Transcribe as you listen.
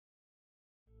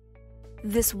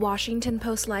This Washington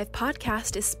Post Live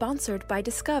podcast is sponsored by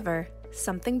Discover,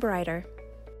 Something Brighter.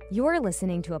 You're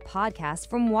listening to a podcast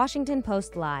from Washington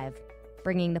Post Live,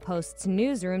 bringing the Post's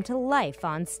newsroom to life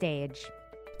on stage.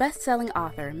 Best-selling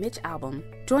author Mitch Albom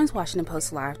joins Washington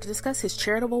Post Live to discuss his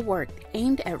charitable work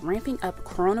aimed at ramping up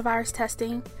coronavirus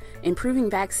testing, improving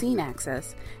vaccine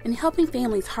access, and helping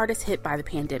families hardest hit by the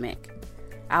pandemic.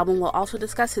 Albom will also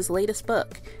discuss his latest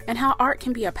book and how art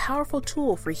can be a powerful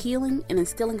tool for healing and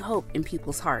instilling hope in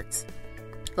people's hearts.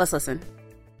 Let's listen.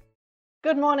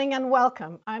 Good morning and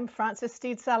welcome. I'm Frances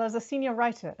Steed Sellers, a senior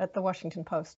writer at The Washington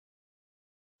Post.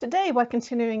 Today we're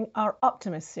continuing our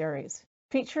Optimist series,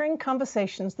 featuring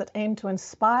conversations that aim to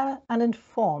inspire and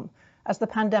inform as the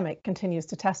pandemic continues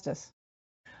to test us.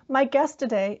 My guest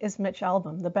today is Mitch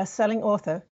Albom, the best-selling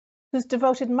author who's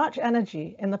devoted much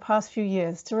energy in the past few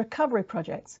years to recovery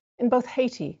projects in both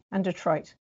Haiti and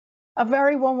Detroit. A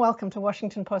very warm welcome to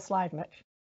Washington Post Live, Mitch.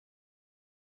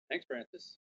 Thanks,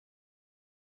 Francis.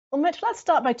 Well, Mitch, let's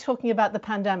start by talking about the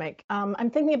pandemic. I'm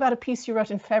thinking about a piece you wrote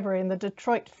in February in the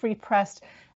Detroit Free Press,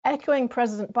 echoing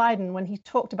President Biden when he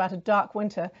talked about a dark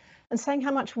winter and saying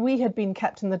how much we had been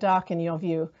kept in the dark, in your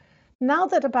view. Now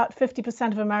that about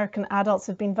 50% of American adults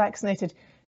have been vaccinated,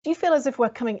 do you feel as if we're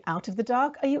coming out of the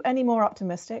dark? Are you any more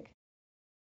optimistic?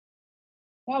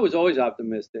 Well, I was always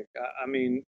optimistic. I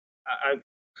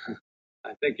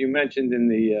think you mentioned in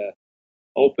the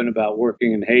open about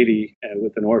working in Haiti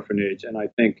with an orphanage, and I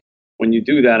think when you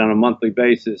do that on a monthly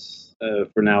basis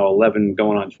for now 11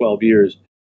 going on 12 years,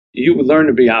 you would learn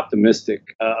to be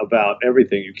optimistic about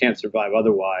everything. You can't survive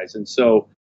otherwise. And so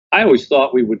I always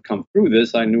thought we would come through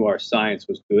this. I knew our science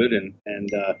was good, and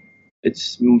it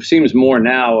seems more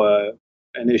now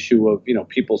an issue of,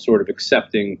 people sort of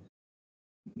accepting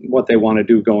what they want to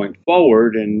do going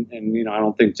forward. And I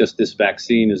don't think just this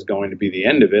vaccine is going to be the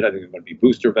end of it. I think there's going to be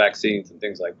booster vaccines and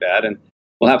things like that. And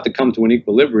we'll have to come to an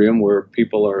equilibrium where we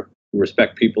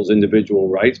respect people's individual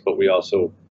rights, but we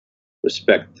also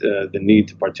respect the need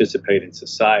to participate in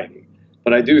society.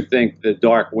 But I do think the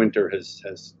dark winter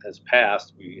has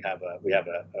passed. We have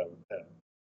a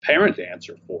parent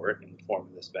answer for it in the form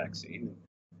of this vaccine.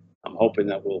 I'm hoping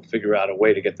that we'll figure out a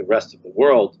way to get the rest of the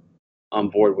world on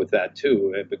board with that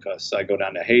too, because I go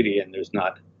down to Haiti and there's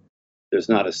not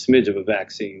a smidge of a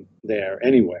vaccine there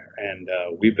anywhere. And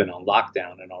we've been on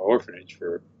lockdown in our orphanage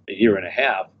for a year and a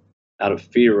half out of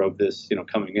fear of this,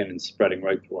 coming in and spreading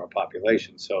right through our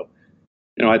population. So,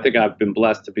 I think I've been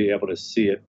blessed to be able to see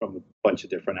it from a bunch of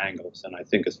different angles. And I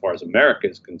think as far as America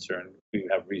is concerned, we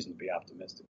have reason to be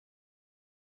optimistic.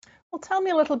 Well, tell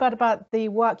me a little bit about the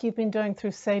work you've been doing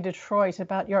through, say, Detroit,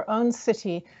 about your own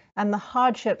city and the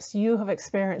hardships you have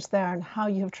experienced there and how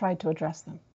you have tried to address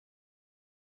them.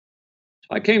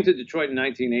 I came to Detroit in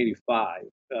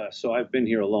 1985, so I've been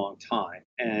here a long time.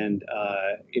 And,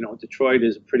 Detroit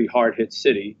is a pretty hard-hit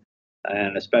city,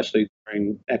 and especially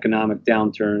during economic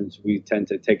downturns, we tend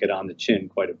to take it on the chin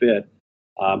quite a bit.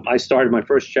 I started my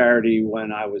first charity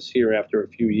when I was here after a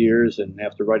few years, and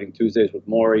after writing Tuesdays with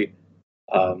Maury,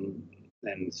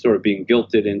 and sort of being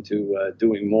guilted into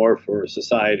doing more for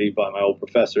society by my old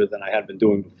professor than I had been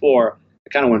doing before. I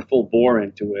kind of went full bore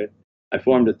into it. I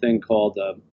formed a thing called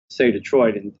Say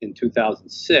Detroit in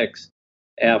 2006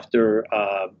 after,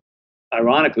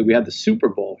 ironically, we had the Super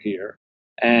Bowl here.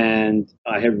 And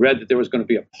I had read that there was going to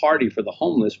be a party for the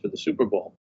homeless for the Super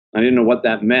Bowl. I didn't know what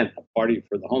that meant, a party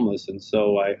for the homeless. And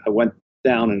so I went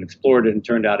down and explored it, and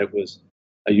turned out it was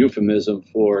a euphemism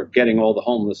for getting all the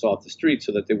homeless off the street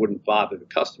so that they wouldn't bother the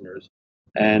customers,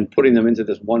 and putting them into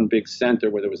this one big center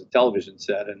where there was a television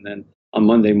set, and then on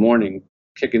Monday morning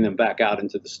kicking them back out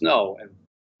into the snow. And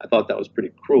I thought that was pretty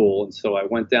cruel. And so I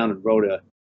went down and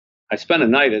I spent a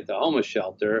night at the homeless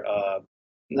shelter,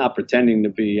 not pretending to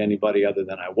be anybody other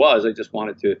than I was. I just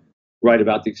wanted to write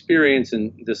about the experience,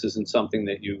 and this isn't something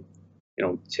that you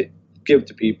give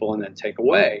to people and then take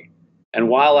away. And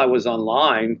while I was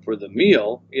online for the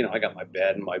meal, I got my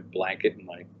bed and my blanket and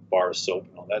my bar of soap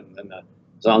and all that, and then I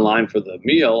was online for the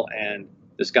meal, and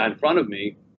this guy in front of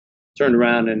me turned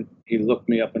around and he looked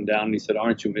me up and down and he said,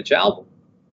 "Aren't you Mitch Albom?"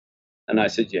 And I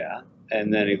said, "Yeah."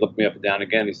 And then he looked me up and down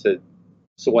again. He said,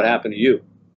 "So what happened to you?"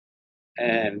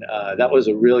 And that was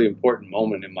a really important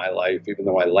moment in my life, even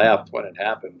though I laughed when it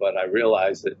happened. But I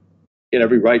realized that he had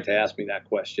every right to ask me that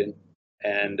question.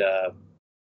 And,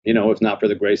 if not for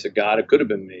the grace of God, it could have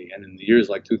been me. And in the years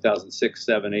like 2006,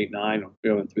 7, 8, 9,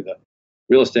 going through the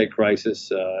real estate crisis,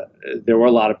 there were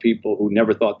a lot of people who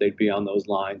never thought they'd be on those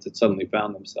lines that suddenly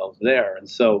found themselves there. And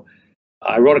so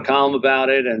I wrote a column about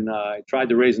it, and I tried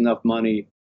to raise enough money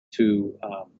to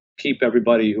keep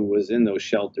everybody who was in those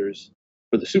shelters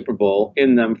for the Super Bowl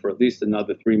in them for at least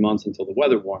another 3 months until the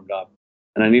weather warmed up.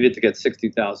 And I needed to get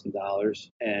 $60,000,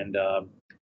 and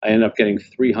I ended up getting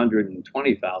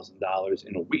 $320,000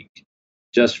 in a week,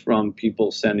 just from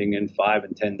people sending in $5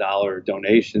 and $10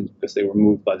 donations because they were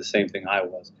moved by the same thing I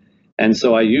was. And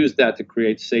so I used that to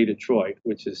create Say Detroit,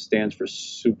 which stands for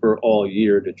Super All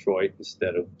Year Detroit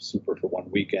instead of Super for one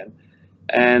weekend.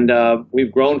 And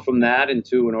we've grown from that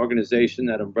into an organization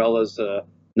that umbrellas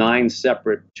 9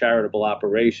 separate charitable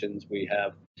operations. We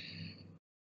have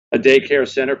a daycare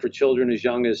center for children as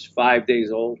young as 5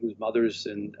 days old whose mothers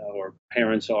and or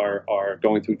parents are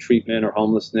going through treatment or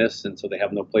homelessness, and so they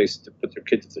have no place to put their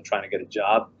kids if they're trying to get a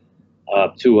job,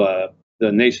 to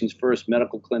the nation's first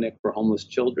medical clinic for homeless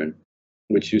children,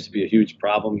 which used to be a huge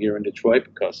problem here in Detroit,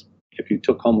 because if you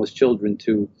took homeless children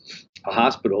to a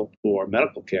hospital for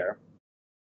medical care,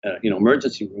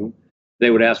 emergency room, they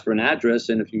would ask for an address,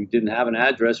 and if you didn't have an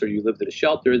address or you lived at a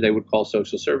shelter, they would call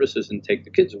social services and take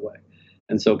the kids away.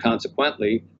 And so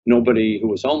consequently, nobody who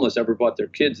was homeless ever brought their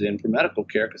kids in for medical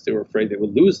care because they were afraid they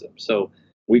would lose them. So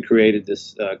we created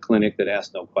this clinic that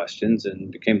asked no questions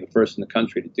and became the first in the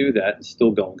country to do that, and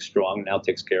still going strong. Now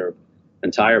takes care of the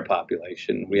entire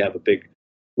population. We have a big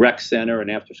rec center, an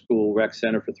after-school rec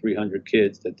center for 300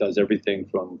 kids that does everything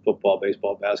from football,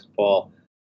 baseball, basketball,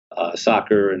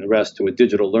 soccer, and the rest, to a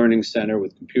digital learning center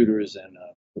with computers and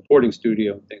a reporting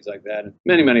studio and things like that, and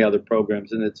many, many other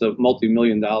programs. And it's a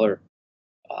multi-million-dollar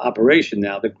operation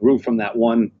now that grew from that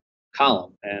one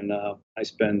column. And I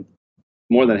spend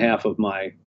more than half of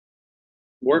my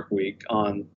work week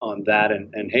on that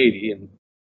and Haiti, and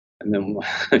then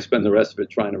I spend the rest of it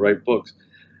trying to write books.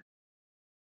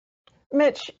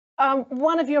 Mitch,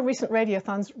 one of your recent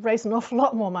radiothons raised an awful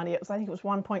lot more money. I think it was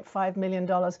 $1.5 million.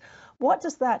 What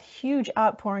does that huge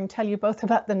outpouring tell you both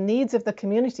about the needs of the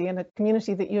community, and a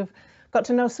community that you've got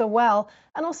to know so well,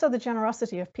 and also the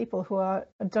generosity of people who are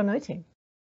donating?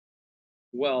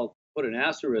 Well, put an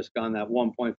asterisk on that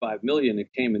 1.5 million.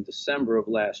 It came in December of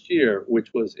last year,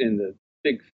 which was in the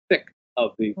big thick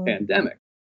of the pandemic.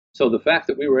 So the fact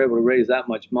that we were able to raise that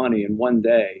much money in one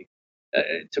day,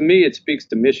 to me, it speaks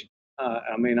to Michigan.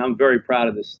 I'm very proud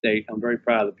of this state. I'm very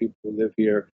proud of the people who live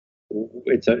here.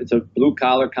 It's a blue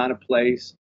collar kind of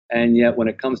place, and yet when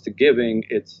it comes to giving,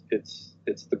 it's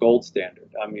the gold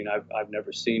standard. I've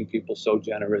never seen people so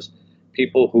generous.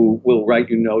 People who will write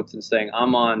you notes and saying,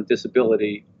 I'm on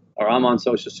disability or I'm on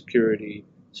Social Security,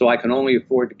 so I can only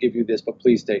afford to give you this, but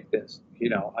please take this.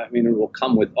 It will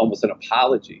come with almost an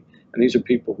apology. And these are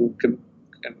people who can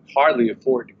hardly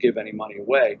afford to give any money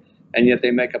away, and yet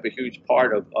they make up a huge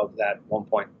part of that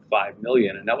 1.5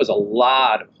 million. And that was a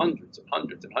lot of hundreds and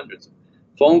hundreds and hundreds of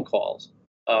phone calls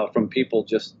from people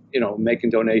just,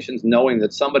 making donations, knowing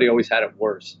that somebody always had it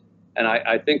worse. And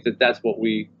I think that that's what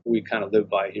we kind of live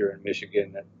by here in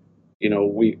Michigan. That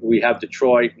we have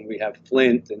Detroit and we have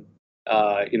Flint and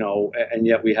and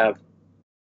yet we have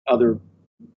other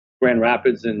Grand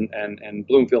Rapids and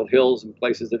Bloomfield Hills and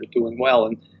places that are doing well.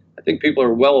 And I think people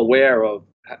are well aware of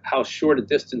how short a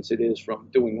distance it is from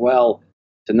doing well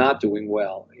to not doing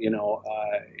well.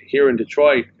 Here in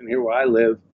Detroit and here where I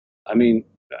live,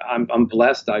 I'm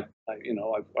blessed. I've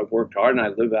worked hard and I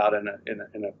live out in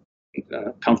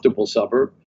a comfortable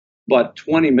suburb, but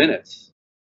 20 minutes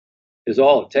is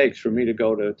all it takes for me to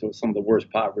go to some of the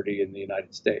worst poverty in the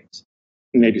United States,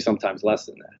 maybe sometimes less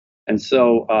than that. And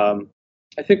so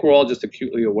I think we're all just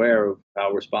acutely aware of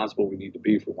how responsible we need to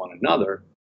be for one another.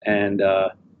 And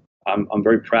I'm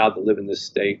very proud to live in this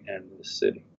state and this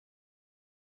city.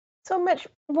 So, Mitch,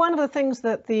 one of the things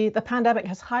that the pandemic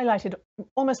has highlighted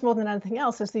almost more than anything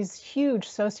else is these huge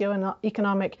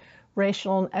socioeconomic,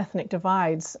 racial and ethnic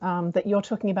divides that you're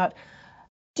talking about.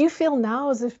 Do you feel now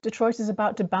as if Detroit is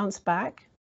about to bounce back?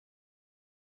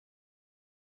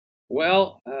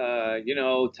 Well,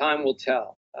 time will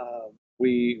tell.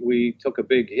 We took a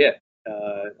big hit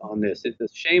on this. The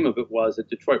shame of it was that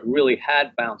Detroit really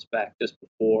had bounced back just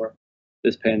before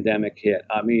this pandemic hit.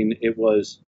 It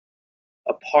was,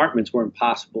 apartments were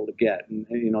impossible to get. And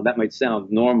that might sound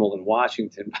normal in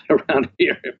Washington, but around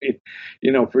here,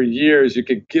 for years you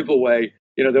could give away,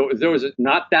 there was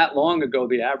not that long ago,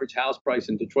 the average house price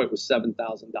in Detroit was $7,000.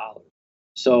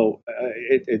 So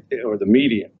or the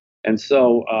median. And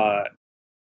so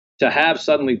to have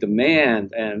suddenly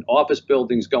demand and office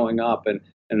buildings going up and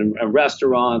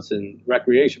restaurants and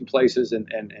recreation places and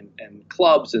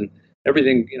clubs and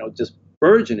everything, just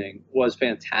burgeoning was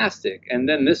fantastic. And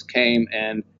then this came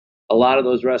and a lot of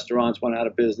those restaurants went out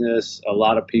of business. A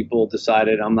lot of people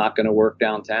decided I'm not going to work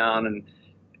downtown. And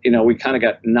we kind of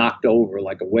got knocked over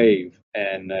like a wave.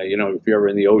 And, if you're ever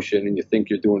in the ocean and you think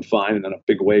you're doing fine, and then a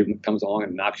big wave comes along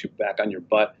and knocks you back on your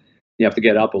butt, you have to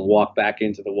get up and walk back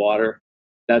into the water.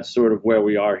 That's sort of where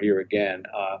we are here again.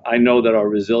 I know that our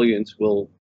resilience will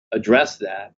address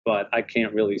that, but I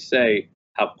can't really say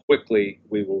how quickly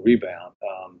we will rebound.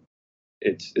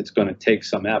 It's going to take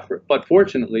some effort. But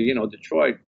fortunately,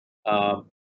 Detroit,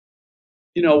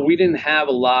 we didn't have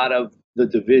a lot of the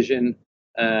division,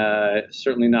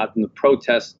 certainly not in the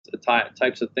protest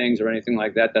types of things or anything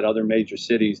like that other major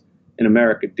cities in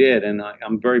America did. And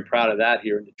I'm very proud of that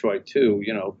here in Detroit, too.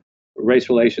 Race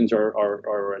relations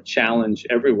are a challenge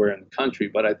everywhere in the country.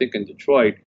 But I think in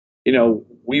Detroit,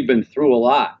 we've been through a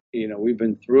lot. We've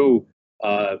been through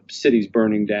cities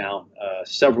burning down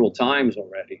several times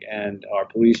already. And our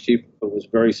police chief was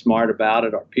very smart about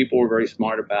it. Our people were very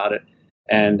smart about it.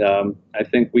 And I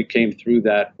think we came through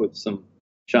that with some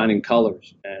shining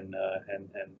colors. And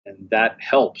that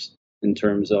helps in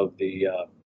terms of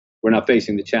we're not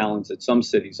facing the challenge that some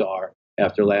cities are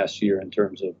after last year in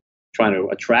terms of trying to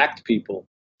attract people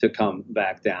to come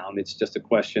back down. It's just a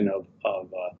question of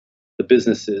the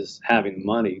businesses having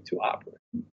money to operate.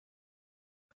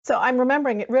 So I'm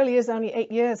remembering it really is only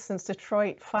 8 years since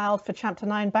Detroit filed for Chapter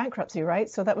 9 bankruptcy, right?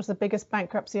 So that was the biggest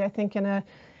bankruptcy, I think, in a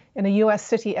U.S.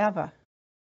 city ever.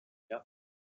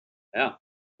 Yeah.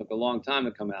 It took a long time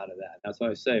to come out of that. That's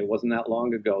why I say it wasn't that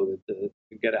long ago that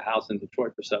to get a house in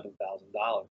Detroit for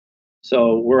 $7,000.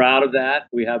 So we're out of that.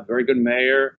 We have a very good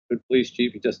mayor, good police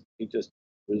chief. He just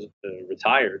was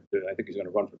retired. I think he's going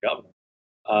to run for governor.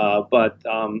 But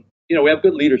we have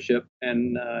good leadership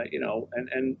and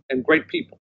great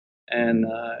people. And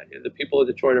the people of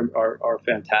Detroit are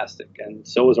fantastic, and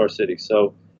so is our city.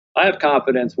 So I have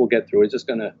confidence we'll get through it.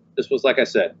 This was, like I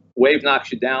said, wave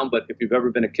knocks you down, but if you've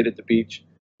ever been a kid at the beach,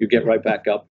 you get right back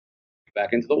up,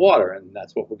 back into the water, and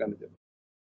that's what we're going to do.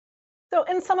 So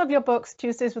in some of your books,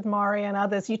 Tuesdays with Maury and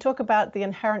others, you talk about the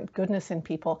inherent goodness in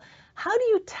people. How do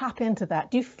you tap into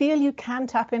that? Do you feel you can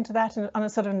tap into that on a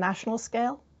sort of national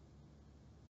scale?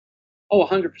 Oh,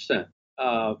 100%.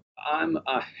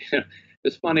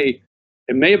 It's funny.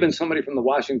 It may have been somebody from the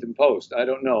Washington Post. I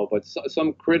don't know, but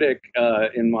some critic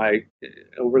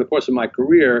over the course of my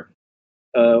career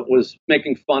was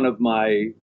making fun of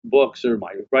my books or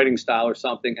my writing style or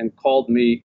something, and called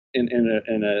me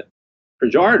in a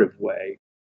pejorative way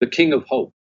the king of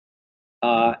hope.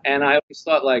 And I always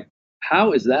thought, like,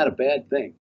 how is that a bad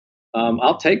thing?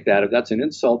 I'll take that. If that's an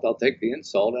insult, I'll take the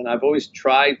insult. And I've always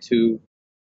tried to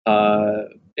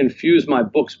infuse my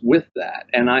books with that.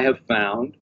 And I have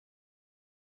found,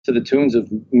 to the tunes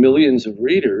of millions of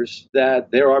readers,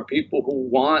 that there are people who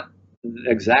want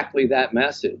exactly that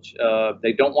message.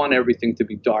 They don't want everything to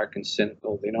be dark and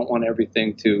cynical. They don't want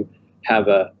everything to have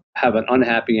an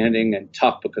unhappy ending and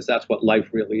tough, because that's what life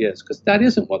really is. Because that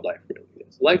isn't what life really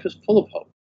is. Life is full of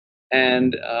hope.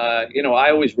 And I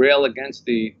always rail against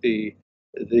the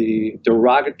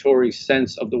derogatory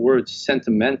sense of the word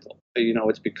sentimental.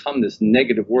 It's become this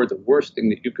negative word. The worst thing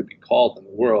that you could be called in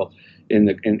the world,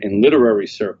 in literary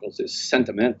circles, is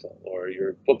sentimental, or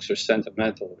your books are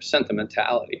sentimental, or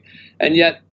sentimentality. And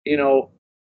yet,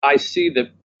 I see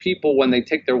that people, when they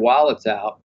take their wallets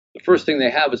out, the first thing they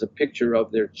have is a picture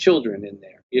of their children in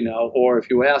there, or if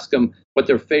you ask them what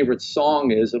their favorite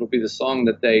song is, it'll be the song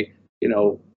that they,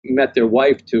 met their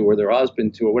wife to, or their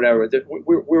husband to, or whatever.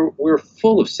 We're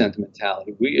full of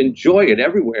sentimentality. We enjoy it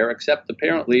everywhere, except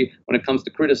apparently when it comes to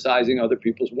criticizing other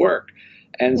people's work.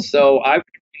 And so I've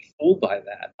been fooled by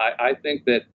that. I think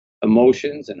that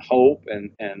emotions and hope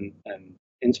and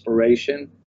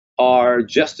inspiration are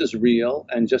just as real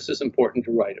and just as important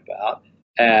to write about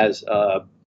as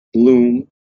gloom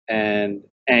and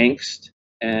angst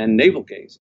and navel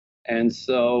gazing. And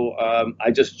so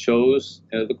I just chose,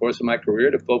 in the course of my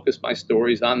career, to focus my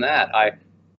stories on that. A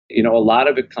lot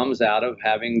of it comes out of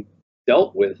having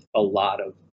dealt with a lot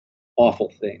of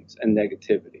awful things and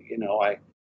negativity.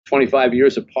 25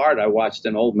 years apart, I watched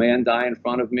an old man die in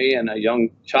front of me and a young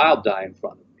child die in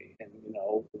front of me. And,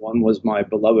 one was my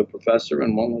beloved professor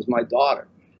and one was my daughter,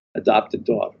 adopted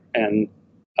daughter. And,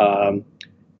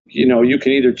 you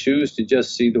can either choose to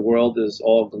just see the world as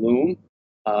all gloom.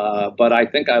 But I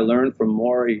think I learned from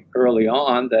Maury early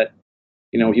on that,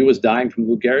 he was dying from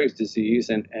Lou Gehrig's disease,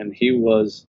 and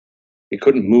he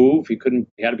couldn't move. He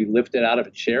had to be lifted out of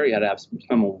a chair. He had to have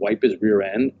someone wipe his rear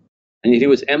end. And yet he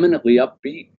was eminently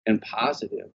upbeat and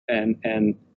positive,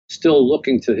 and still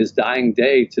looking to his dying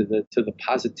day to the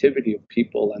positivity of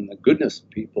people and the goodness of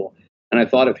people. And I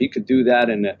thought, if he could do that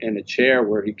in a chair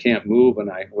where he can't move, and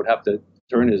I would have to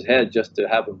turn his head just to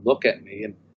have him look at me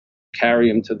and carry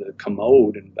him to the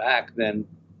commode and back, then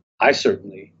I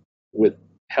certainly, with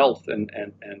health and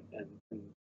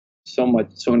so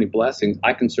many blessings,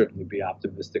 I can certainly be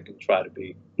optimistic and try to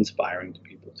be inspiring to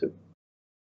people too.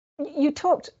 You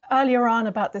talked earlier on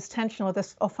about this tension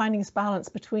or finding this balance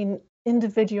between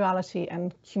individuality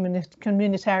and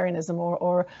communitarianism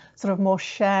or sort of more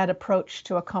shared approach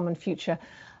to a common future.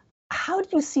 How do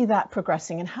you see that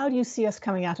progressing, and how do you see us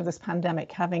coming out of this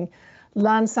pandemic having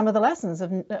learned some of the lessons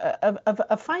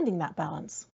of finding that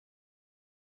balance?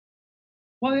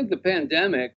 Well, I think the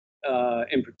pandemic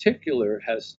in particular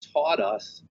has taught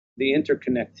us the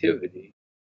interconnectivity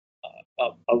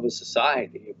of a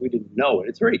society if we didn't know it.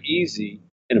 It's very easy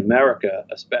in America,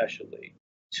 especially,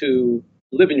 to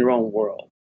live in your own world.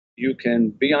 You can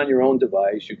be on your own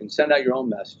device. You can send out your own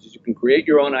messages. You can create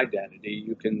your own identity.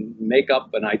 You can make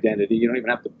up an identity. You don't even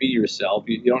have to be yourself.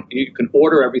 You can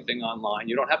order everything online.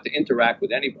 You don't have to interact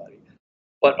with anybody.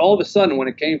 But all of a sudden, when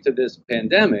it came to this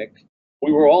pandemic,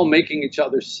 we were all making each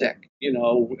other sick.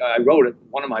 I wrote it.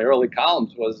 One of my early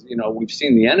columns was, we've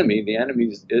seen the enemy. The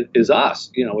enemy is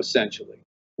us. Essentially,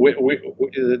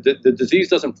 the disease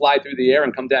doesn't fly through the air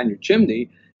and come down your chimney.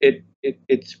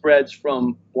 It spreads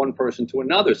from one person to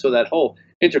another. So that whole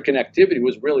interconnectivity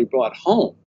was really brought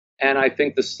home. And I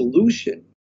think the solution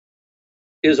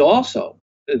is also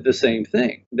the same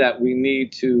thing, that we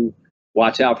need to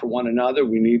watch out for one another.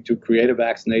 We need to create a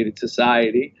vaccinated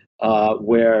society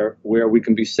where we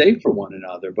can be safe for one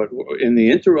another. But in the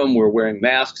interim, we're wearing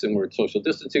masks and we're social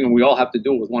distancing, and we all have to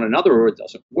do it with one another or it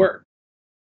doesn't work.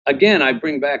 Again, I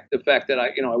bring back the fact that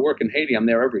I work in Haiti. I'm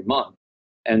there every month.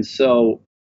 And so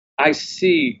I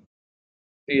see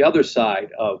the other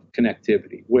side of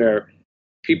connectivity, where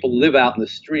people live out in the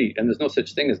street and there's no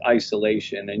such thing as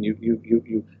isolation, and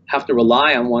you have to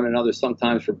rely on one another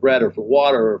sometimes for bread or for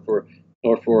water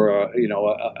or for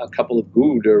a couple of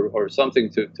good or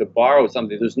something to borrow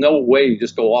something. There's no way you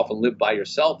just go off and live by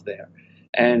yourself there.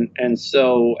 And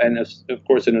of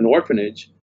course in an orphanage,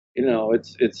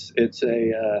 it's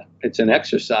an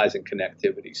exercise in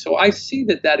connectivity. So I see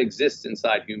that exists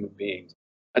inside human beings.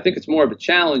 I think it's more of a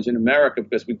challenge in America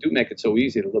because we do make it so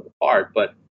easy to live apart.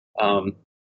 But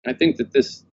I think that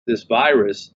this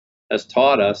virus has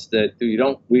taught us that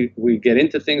we get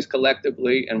into things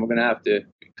collectively, and we're going to have to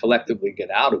collectively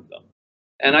get out of them.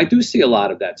 And I do see a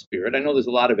lot of that spirit. I know there's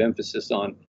a lot of emphasis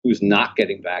on who's not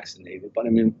getting vaccinated, but I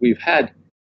mean, we've had,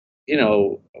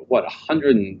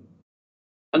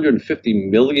 150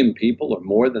 million people or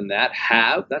more than that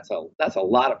have. That's a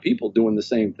lot of people doing the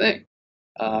same thing.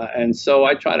 And so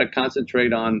I try to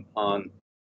concentrate on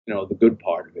the good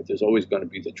part of it. There's always going to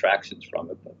be detractions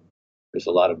from it, but there's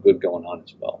a lot of good going on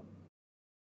as well.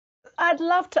 I'd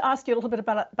love to ask you a little bit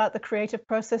about the creative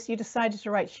process. You decided to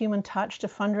write Human Touch to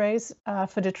fundraise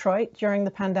for Detroit during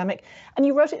the pandemic, and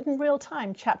you wrote it in real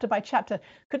time, chapter by chapter.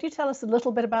 Could you tell us a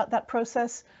little bit about that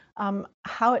process,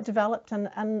 how it developed,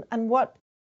 and what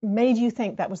made you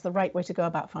think that was the right way to go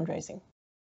about fundraising?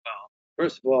 Well,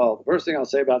 first of all, the first thing I'll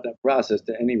say about that process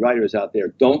to any writers out there,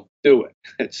 don't do it.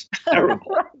 It's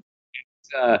terrible.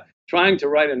 It's, trying to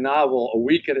write a novel a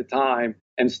week at a time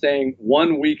and staying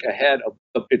 1 week ahead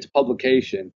of its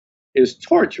publication is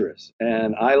torturous.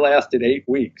 And I lasted 8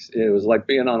 weeks. It was like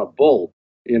being on a bull,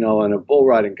 in a bull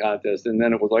riding contest. And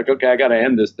then it was like, okay, I got to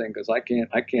end this thing because I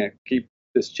can't keep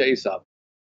this chase up.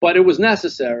 But it was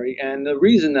necessary. And the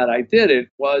reason that I did it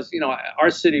was, our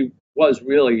city was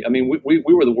really,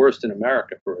 we were the worst in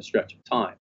America for a stretch of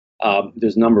time.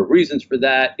 There's a number of reasons for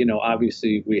that.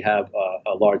 Obviously we have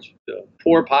a large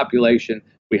poor population.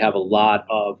 We have a lot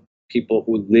of people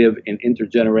who live in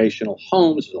intergenerational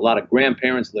homes. There's a lot of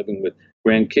grandparents living with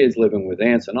grandkids, living with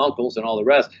aunts and uncles and all the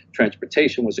rest.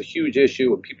 Transportation was a huge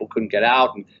issue, and people couldn't get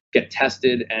out and get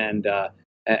tested, and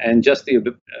just the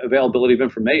availability of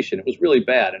information. It was really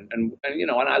bad. And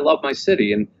I love my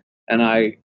city, and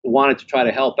I wanted to try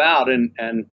to help out. And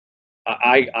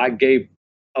I gave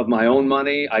of my own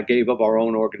money. I gave of our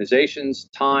own organization's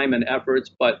time and efforts,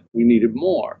 but we needed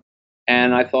more.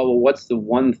 And I thought, well, what's the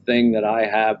one thing that I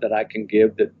have that I can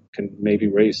give that can maybe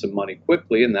raise some money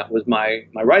quickly? And that was my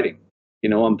writing.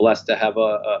 I'm blessed to have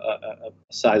a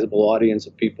sizable audience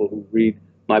of people who read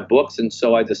my books. And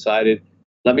so I decided,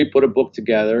 let me put a book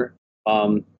together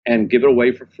and give it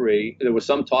away for free. There was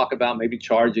some talk about maybe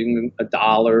charging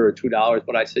 $1 or $2,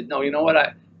 but I said, no, you know what?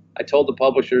 I told the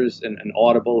publishers and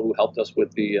Audible, who helped us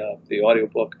with the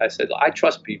audiobook, I said, I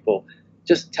trust people.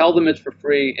 Just tell them it's for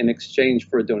free in exchange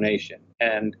for a donation.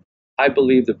 And I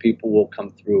believe that people will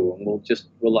come through, and we'll just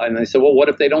rely. And they said, well, what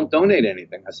if they don't donate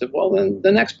anything? I said, well, then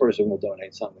the next person will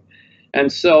donate something.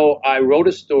 And so I wrote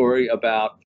a story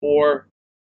about 4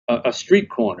 a street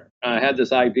corner. I had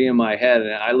this idea in my head,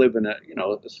 and I live in a, you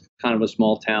know, this kind of a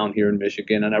small town here in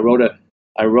Michigan, and I wrote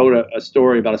a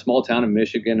story about a small town in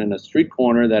Michigan and a street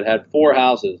corner that had four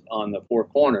houses on the four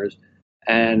corners,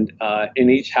 and in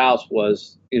each house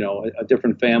was, you know, a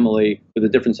different family with a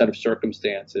different set of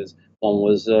circumstances. One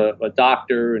was a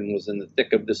doctor and was in the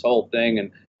thick of this whole thing,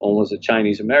 and one was a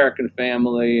Chinese American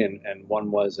family, and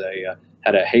one was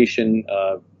had a Haitian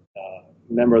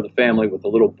member of the family with a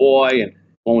little boy, and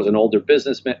one was an older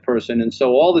business person. And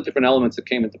so all the different elements that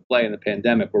came into play in the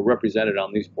pandemic were represented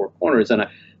on these four corners. And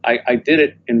I did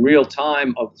it in real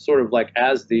time, of sort of like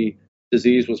as the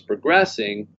disease was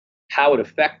progressing, how it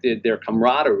affected their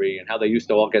camaraderie and how they used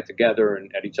to all get together and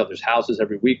at each other's houses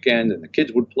every weekend, and the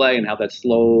kids would play, and how that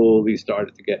slowly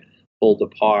started to get pulled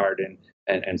apart,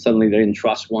 and suddenly they didn't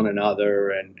trust one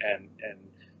another, and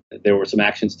there were some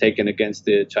actions taken against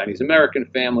the Chinese American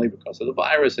family because of the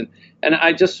virus, and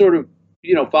I just sort of,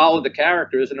 you know, followed the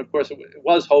characters, and of course it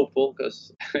was hopeful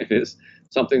because it is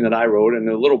something that I wrote, and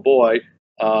the little boy,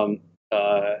 the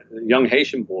young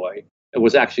Haitian boy, it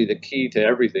was actually the key to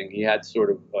everything. He had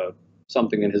sort of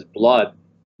something in his blood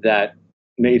that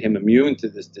made him immune to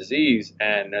this disease,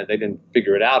 and they didn't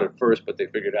figure it out at first, but they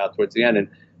figured it out towards the end,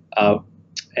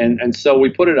 and so we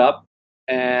put it up,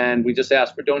 and we just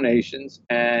asked for donations,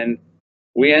 and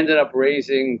we ended up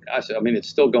raising, gosh, I mean, it's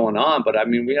still going on, but I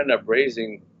mean, we ended up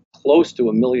raising close to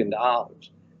 $1 million,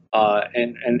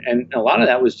 and a lot of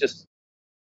that was just,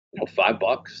 you know, $5,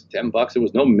 $10. It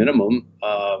was no minimum,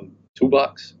 $2,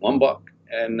 $1,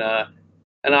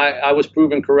 and I was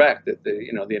proven correct that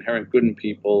the inherent good in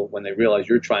people, when they realize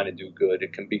you're trying to do good,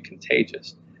 it can be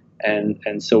contagious,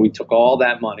 and so we took all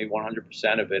that money,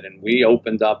 100% of it, and we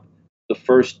opened up the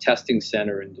first testing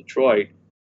center in Detroit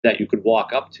that you could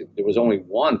walk up to. There was only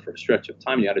one for a stretch of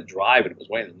time. You had to drive, and it was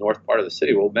way in the north part of the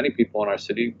city. Well, many people in our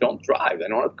city don't drive. They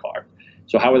don't have cars.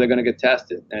 So how are they going to get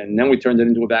tested? And then we turned it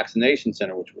into a vaccination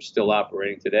center, which we're still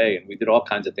operating today. And we did all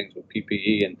kinds of things with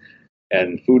PPE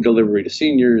and food delivery to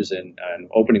seniors, and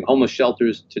opening homeless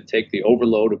shelters to take the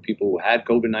overload of people who had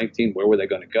COVID-19. Where were they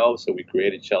going to go? So we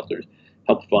created shelters,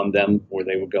 helped fund them where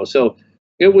they would go. So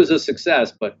it was a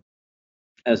success, but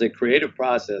as a creative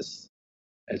process,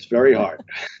 it's very hard.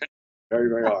 Very,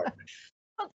 very hard.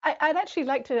 Well, I'd actually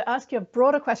like to ask you a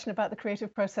broader question about the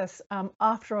creative process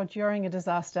after or during a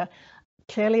disaster.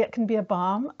 Clearly, it can be a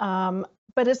bomb,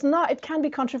 but it's not. It can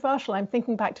be controversial. I'm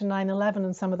thinking back to 9/11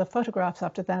 and some of the photographs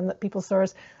after then that people saw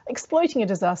as exploiting a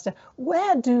disaster.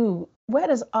 Where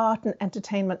does art and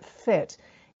entertainment fit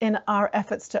in our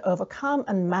efforts to overcome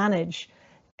and manage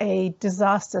a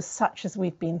disaster such as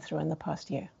we've been through in the past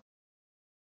year?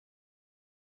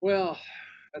 Well,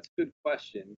 that's a good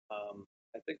question.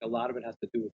 I think a lot of it has to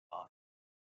do with time.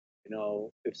 You know,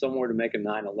 if someone were to make a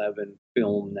 9/11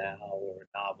 film now or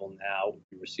a novel now, it would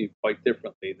be received quite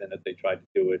differently than if they tried to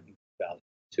do it in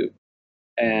 2002.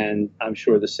 And I'm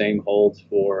sure the same holds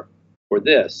for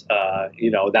this. You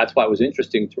know, that's why it was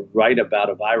interesting to write about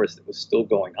a virus that was still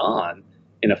going on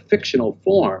in a fictional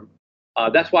form.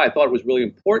 That's why I thought it was really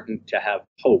important to have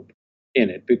hope in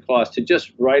it, because to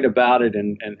just write about it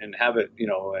and have it, you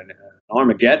know, an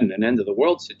Armageddon, an end of the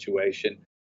world situation,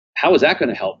 how is that going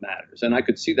to help matters? And I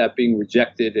could see that being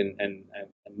rejected and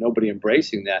nobody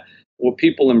embracing that. What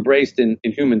people embraced in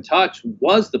Human Touch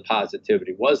was the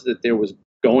positivity, was that there was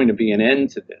going to be an end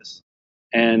to this.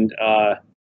 And,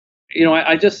 you know,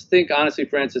 I just think, honestly,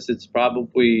 Francis, it's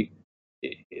probably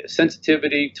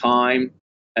sensitivity, time,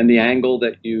 and the angle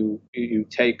that you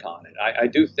take on it. I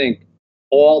do think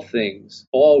all things,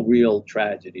 all real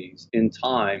tragedies in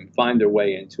time find their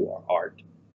way into our art.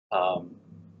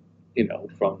 You know,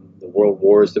 from the world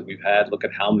wars that we've had, look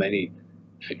at how many,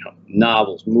 you know,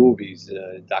 novels, movies,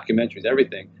 documentaries,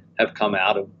 everything have come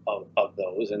out of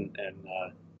those, and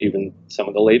even some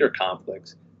of the later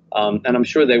conflicts. And I'm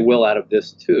sure they will out of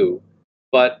this too.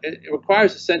 But it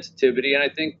requires a sensitivity, and I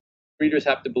think readers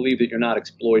have to believe that you're not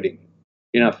exploiting it.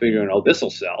 You're not figuring, oh, this will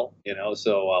sell, you know,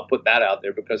 so I'll put that out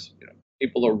there, because, you know,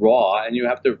 people are raw, and you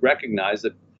have to recognize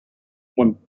that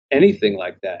when anything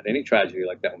like that, any tragedy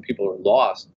like that, when people are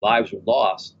lost, lives are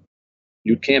lost,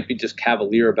 you can't be just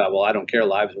cavalier about, well, I don't care,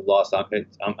 lives are lost,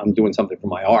 I'm doing something for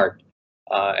my art.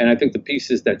 And I think the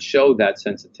pieces that show that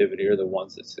sensitivity are the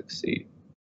ones that succeed.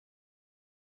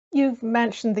 You've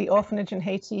mentioned the orphanage in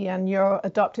Haiti and your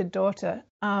adopted daughter,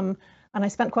 and I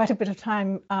spent quite a bit of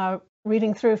time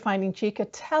reading through Finding Chica.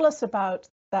 Tell us about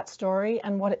that story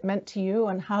and what it meant to you,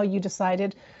 and how you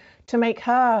decided to make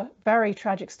her very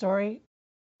tragic story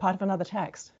part of another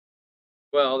text.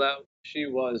 Well, she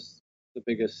was the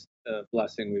biggest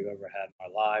blessing we've ever had in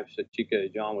our lives. So Chica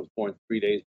John was born 3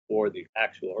 days before the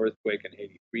actual earthquake in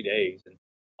Haiti, 3 days. And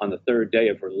on the third day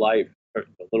of her life, the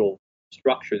little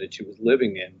structure that she was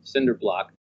living in, cinder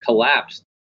block, collapsed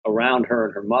around her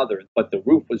and her mother. But the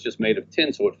roof was just made of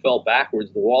tin, so it fell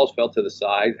backwards. The walls fell to the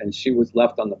side, and she was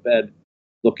left on the bed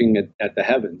looking at the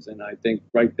heavens. And I think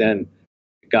right then,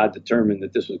 God determined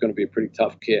that this was going to be a pretty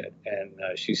tough kid.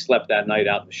 And she slept that night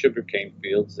out in the sugarcane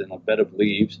fields in a bed of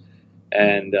leaves,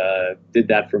 and did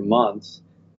that for months.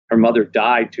 Her mother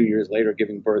died 2 years later,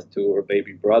 giving birth to her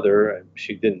baby brother. And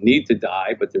she didn't need to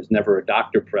die, but there's never a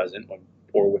doctor present when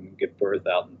poor women give birth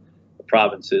out in the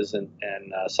provinces. And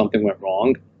something went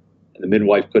wrong, and the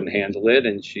midwife couldn't handle it,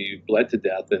 and she bled to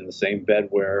death in the same bed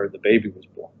where the baby was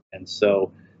born. And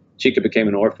so Chica became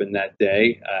an orphan that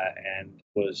day, and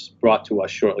was brought to us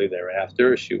shortly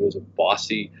thereafter. She was a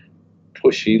bossy,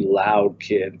 pushy, loud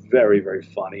kid, very, very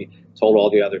funny. Told all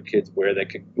the other kids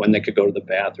when they could go to the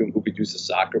bathroom, who could use the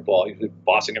soccer ball. He was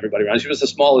bossing everybody around. She was the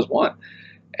smallest one.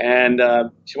 And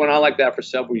she went on like that for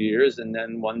several years. And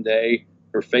then one day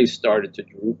her face started to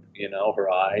droop,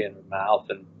 her eye and her mouth.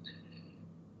 And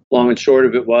long and short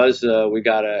of it was we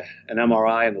got an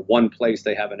MRI in the one place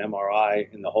they have an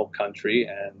MRI in the whole country.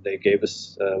 And they gave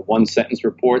us a one-sentence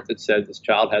report that said this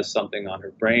child has something on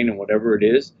her brain, and whatever it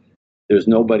is, there's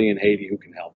nobody in Haiti who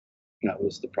can help. And that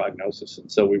was the prognosis.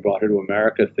 And so we brought her to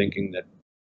America thinking that,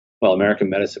 well,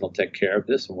 American medicine will take care of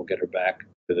this and we'll get her back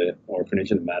to the orphanage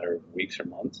in a matter of weeks or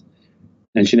months.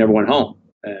 And she never went home.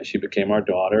 She became our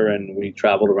daughter, and we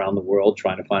traveled around the world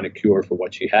trying to find a cure for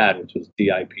what she had, which was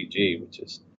DIPG, which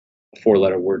is a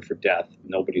 4-letter word for death.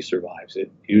 Nobody survives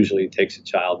it. Usually it takes a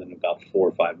child in about 4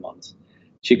 or 5 months.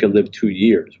 Chica lived 2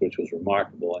 years, which was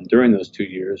remarkable. And during those 2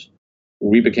 years,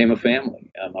 we became a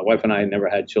family. My wife and I never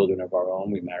had children of our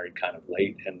own. We married kind of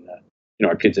late, and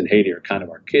our kids in Haiti are kind of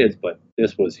our kids, but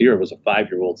this was here. It was a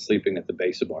 5-year-old sleeping at the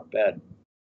base of our bed.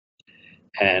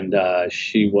 And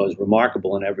she was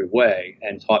remarkable in every way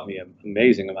and taught me an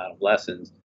amazing amount of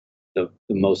lessons. The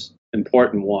most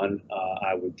important one,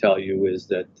 I would tell you, is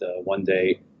that one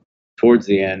day towards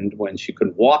the end, when she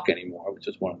couldn't walk anymore, which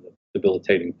is one of the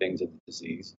debilitating things of the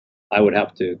disease, I would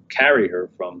have to carry her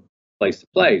from place to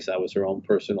place. I was her own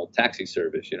personal taxi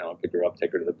service, pick her up,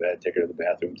 take her to the bed, take her to the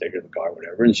bathroom, take her to the car,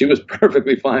 whatever. And she was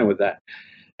perfectly fine with that.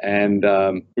 And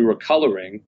we were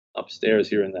coloring upstairs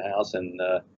here in the house, and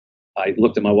I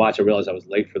looked at my watch. I realized I was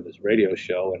late for this radio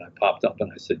show, and I popped up and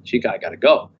I said, Chica, I got to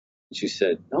go. And she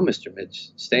said, no, Mr. Mitch,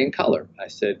 stay in color. I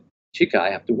said, Chica,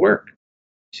 I have to work.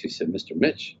 She said, Mr.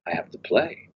 Mitch, I have to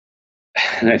play.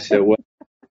 And I said, well,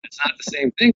 it's not the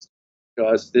same thing,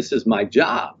 because this is my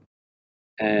job.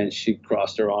 And she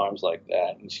crossed her arms like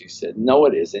that, and she said, no,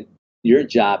 it isn't. Your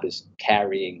job is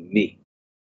carrying me.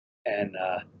 And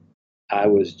I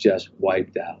was just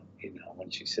wiped out, when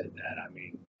she said that. I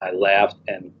mean, I laughed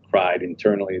and cried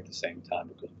internally at the same time,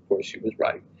 because, of course, she was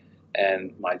right.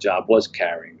 And my job was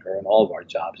carrying her, and all of our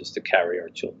jobs is to carry our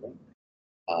children.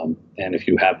 And if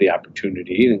you have the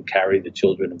opportunity, then carry the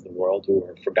children of the world who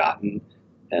are forgotten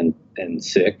and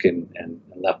sick and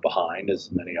left behind,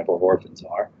 as many of our orphans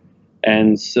are.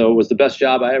 And so it was the best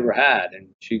job I ever had. And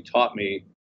she taught me,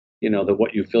 that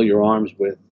what you fill your arms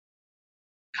with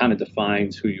kind of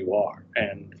defines who you are.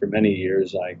 And for many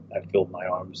years, I filled my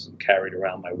arms and carried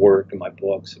around my work and my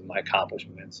books and my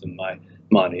accomplishments and my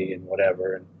money and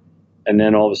whatever. And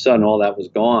then all of a sudden, all that was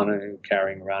gone, and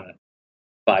carrying around a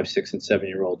 5, 6, and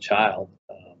 7-year-old child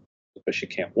because she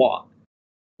can't walk.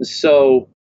 So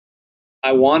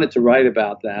I wanted to write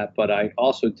about that, but I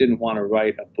also didn't want to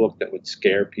write a book that would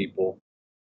scare people.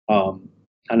 And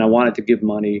I wanted to give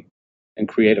money and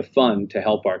create a fund to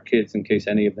help our kids in case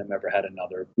any of them ever had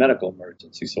another medical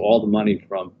emergency. So all the money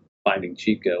from Finding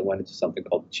Chica went into something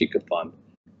called the Chica Fund.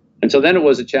 And so then it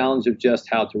was a challenge of just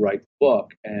how to write the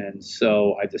book. And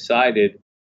so I decided,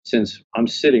 since I'm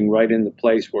sitting right in the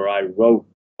place where I wrote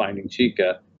Finding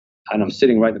Chica, and I'm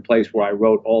sitting right in the place where I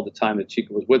wrote all the time that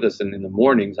Chica was with us, and in the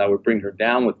mornings I would bring her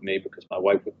down with me because my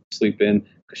wife would sleep in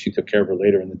because she took care of her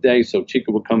later in the day. So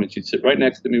Chica would come and she'd sit right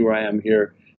next to me where I am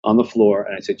here on the floor.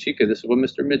 And I'd say, Chica, this is what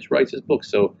Mr. Mitch writes his book.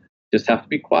 So just have to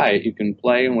be quiet. You can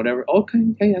play and whatever. Okay,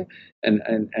 yeah.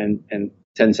 And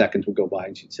 10 seconds would go by,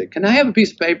 and she'd say, can I have a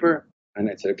piece of paper? And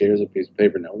I'd say, okay, here's a piece of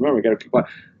paper. Now, remember, we got to keep quiet.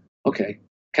 Okay,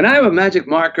 can I have a magic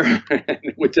marker? And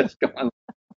it would just go on.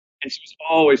 And she was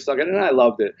always stuck in it, and I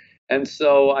loved it. And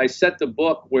so I set the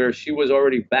book where she was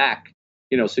already back,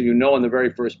 so on the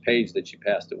very first page that she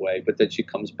passed away, but that she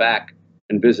comes back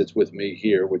and visits with me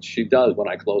here, which she does when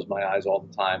I close my eyes all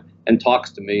the time, and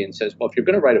talks to me and says, well, if you're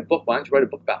going to write a book, why don't you write a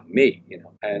book about me?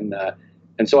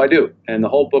 And so I do. And the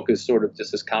whole book is sort of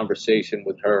just this conversation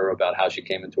with her about how she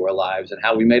came into our lives and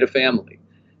how we made a family.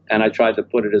 And I tried to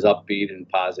put it as upbeat and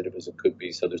positive as it could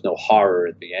be, so there's no horror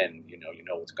at the end. You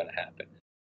know what's going to happen.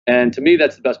 And to me,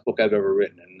 that's the best book I've ever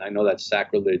written. And I know that's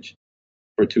sacrilege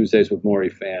for Tuesdays with Morrie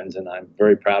fans, and I'm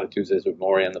very proud of Tuesdays with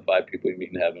Morrie and the 5 People You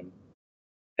Meet in Heaven,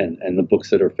 and the books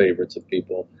that are favorites of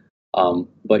people.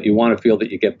 But you want to feel that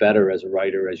you get better as a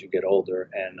writer as you get older,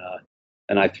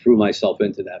 and I threw myself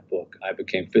into that book. I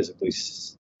became physically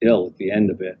ill at the end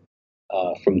of it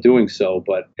from doing so,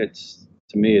 but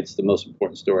to me, it's the most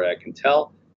important story I can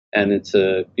tell. And it's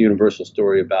a universal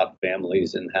story about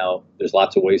families and how there's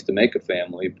lots of ways to make a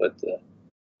family, but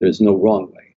there's no wrong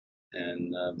way.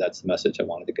 And that's the message I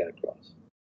wanted to get across.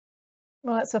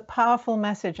 Well, it's a powerful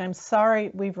message. I'm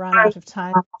sorry we've run out of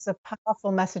time. It's a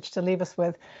powerful message to leave us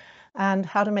with, and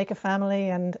how to make a family,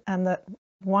 and that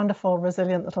wonderful,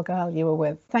 resilient little girl you were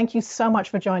with. Thank you so much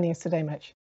for joining us today,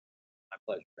 Mitch. My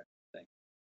pleasure.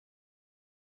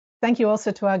 Thank you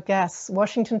also to our guests.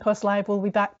 Washington Post Live will be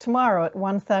back tomorrow at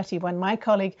 1:30 when my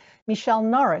colleague Michelle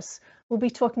Norris will be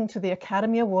talking to the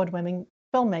Academy Award-winning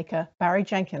filmmaker Barry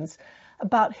Jenkins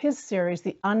about his series,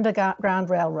 The Underground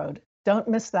Railroad. Don't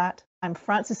miss that. I'm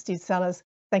Frances Steed Sellers.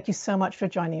 Thank you so much for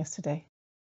joining us today.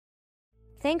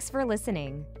 Thanks for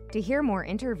listening. To hear more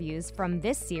interviews from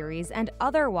this series and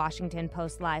other Washington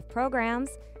Post Live programs,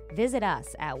 visit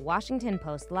us at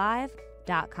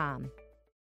WashingtonPostLive.com.